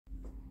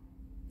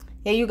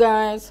Hey you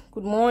guys,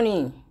 good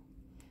morning.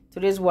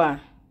 Today's what?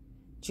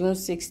 June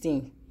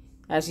 16th.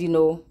 As you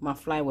know, my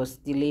flight was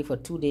delayed for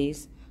 2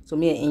 days. So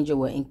me and Angel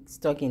were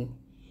stuck in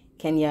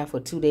Kenya for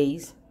 2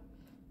 days.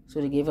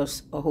 So they gave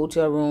us a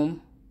hotel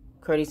room,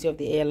 courtesy of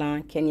the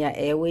airline, Kenya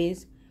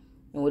Airways.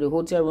 And with the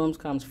hotel rooms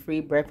comes free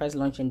breakfast,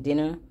 lunch, and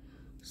dinner.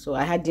 So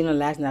I had dinner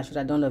last night. I should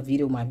have done a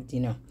video of my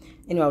dinner.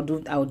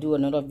 Anyway, I'll do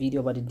another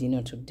video about the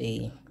dinner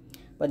today.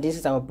 But this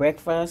is our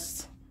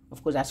breakfast.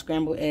 Of course, I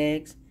scrambled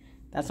eggs.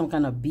 That's some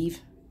kind of beef,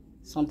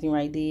 something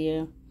right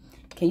there.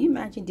 Can you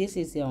imagine this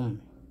is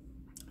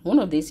one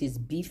of this is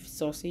beef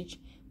sausage,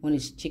 one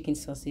is chicken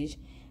sausage.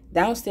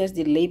 Downstairs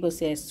the label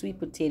says sweet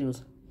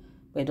potatoes,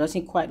 but it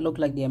doesn't quite look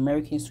like the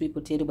American sweet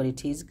potato, but it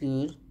tastes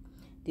good.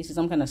 This is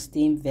some kind of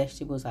steamed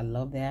vegetables. I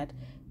love that.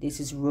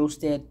 This is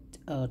roasted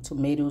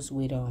tomatoes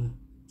with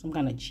some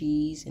kind of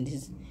cheese, and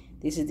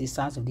this is the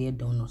size of their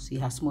donut. See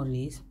how small it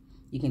is?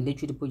 You can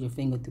literally put your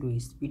finger through it.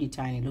 It's really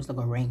tiny. It looks like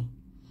a ring.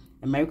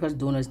 America's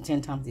donut is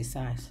 10 times the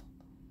size.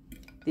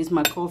 This is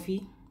my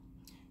coffee.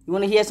 You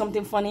want to hear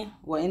something funny?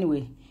 Well,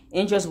 anyway,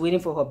 Angel's waiting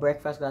for her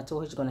breakfast because I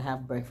told her she's going to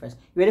have breakfast.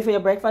 You ready for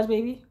your breakfast,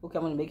 baby? Okay,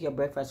 I'm going to make your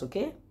breakfast,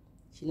 okay?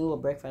 She knew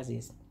what breakfast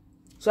is.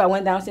 So I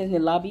went downstairs in the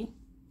lobby,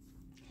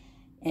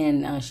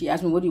 and she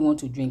asked me, what do you want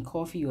to drink?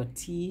 Coffee or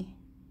tea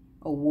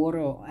or water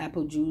or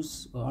apple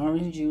juice or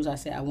orange juice? I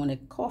said, I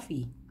wanted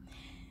coffee.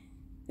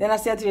 Then I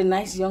said to the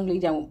nice young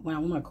lady, when I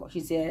want my coffee,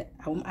 she said,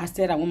 I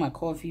said I want my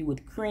coffee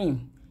with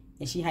cream.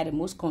 And she had the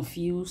most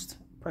confused,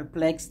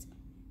 perplexed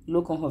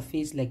look on her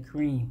face, like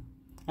cream.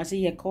 I said,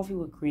 yeah, coffee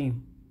with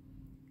cream.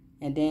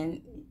 And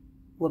then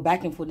we're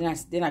back and forth.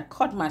 Then I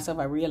caught myself.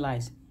 I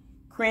realized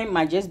cream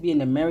might just be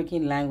an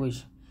American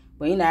language.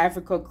 But in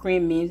Africa,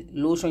 cream means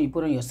lotion you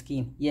put on your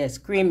skin. Yes,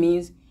 cream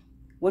means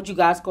what you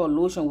guys call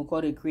lotion, we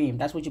call it cream.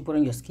 That's what you put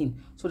on your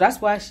skin. So that's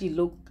why she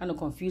looked kind of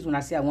confused when I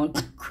said I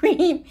want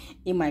cream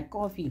in my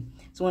coffee.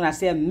 So when I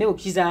said milk,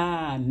 she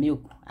said,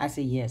 milk. I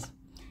said, yes.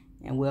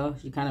 And well,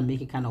 you kind of make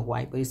it kind of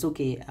white, but it's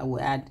okay. I will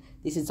add,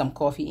 this is some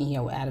coffee in here.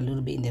 I will add a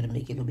little bit in there to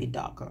make it a little bit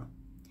darker.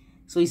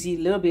 So you see a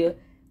little bit of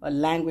a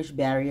language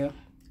barrier.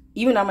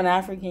 Even I'm an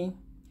African,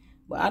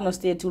 but I don't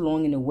stay too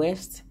long in the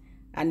West.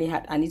 I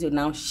need to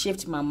now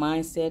shift my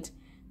mindset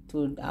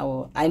to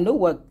I know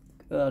what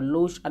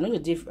lotion, I know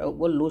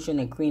what lotion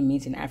and cream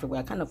means in Africa.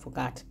 I kind of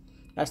forgot.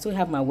 I still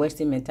have my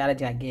Western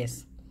mentality, I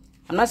guess.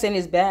 I'm not saying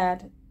it's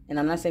bad, and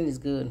I'm not saying it's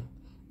good.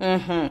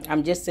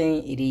 I'm just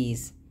saying it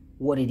is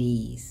what it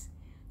is.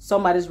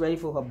 Somebody's ready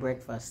for her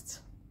breakfast.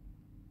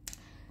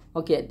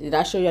 Okay, did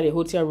I show you the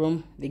hotel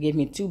room? They gave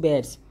me 2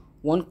 beds,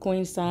 one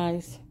queen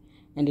size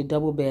and the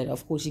double bed.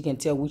 Of course, you can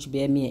tell which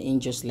bed me and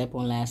Angel slept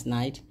on last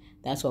night.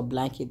 That's her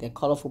blanket. The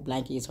colorful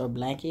blanket is her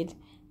blanket.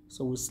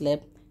 So we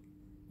slept.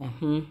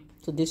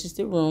 So this is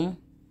the room.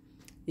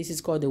 This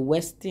is called the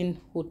Westin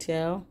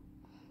Hotel.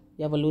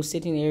 You have a little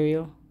sitting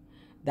area.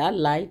 That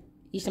light,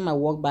 each time I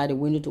walk by the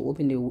window to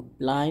open the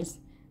blinds,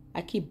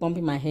 I keep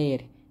bumping my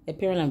head.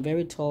 Apparently, I'm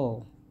very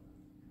tall.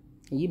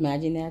 Can you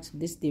imagine that?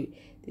 This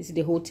is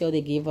the hotel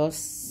they gave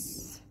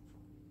us.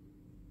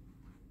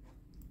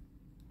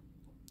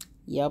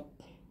 Yep.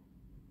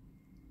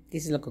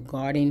 This is like a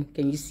garden.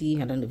 Can you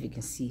see? I don't know if you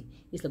can see.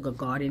 It's like a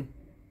garden.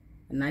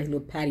 A nice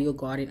little patio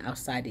garden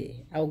outside there.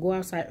 I will go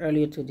outside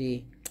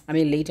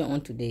later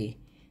on today.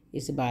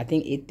 It's about, I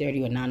think,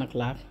 8:30 or 9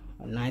 o'clock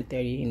or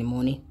 9:30 in the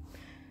morning.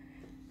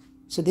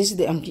 So this is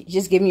I'm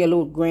just giving you a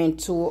little grand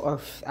tour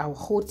of our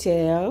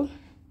hotel.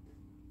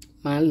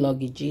 My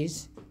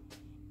luggages.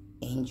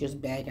 Angel's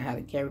bag. I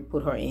had to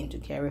put her in to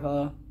carry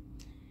her.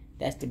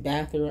 That's the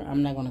bathroom.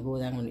 I'm not gonna go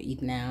there. I'm gonna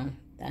eat now.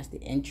 That's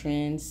the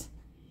entrance.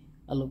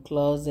 A little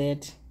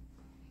closet.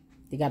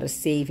 They got a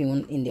safe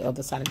in the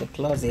other side of the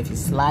closet. If you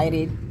slide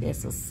it,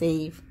 there's a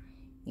safe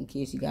in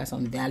case you got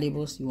some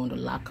valuables you want to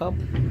lock up.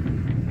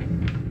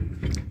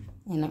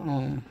 And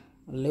a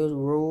little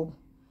robe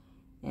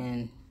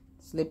and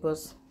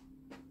slippers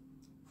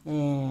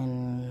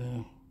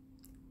and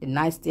the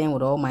nightstand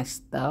with all my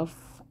stuff,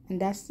 and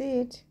that's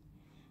it.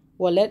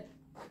 Well, let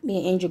me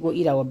and Angel go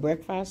eat our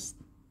breakfast,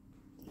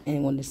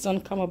 and when the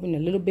sun come up in a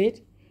little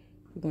bit,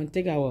 we're gonna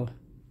take our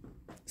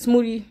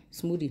smoothie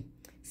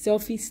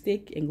selfie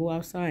stick and go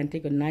outside and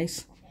take a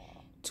nice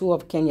tour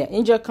of Kenya.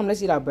 Angel, come,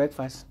 let's eat our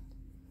breakfast.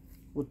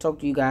 We'll talk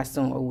to you guys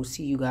soon, or we'll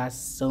see you guys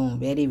soon.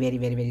 Very, very,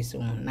 very, very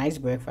soon. Nice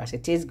breakfast.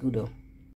 It tastes good though.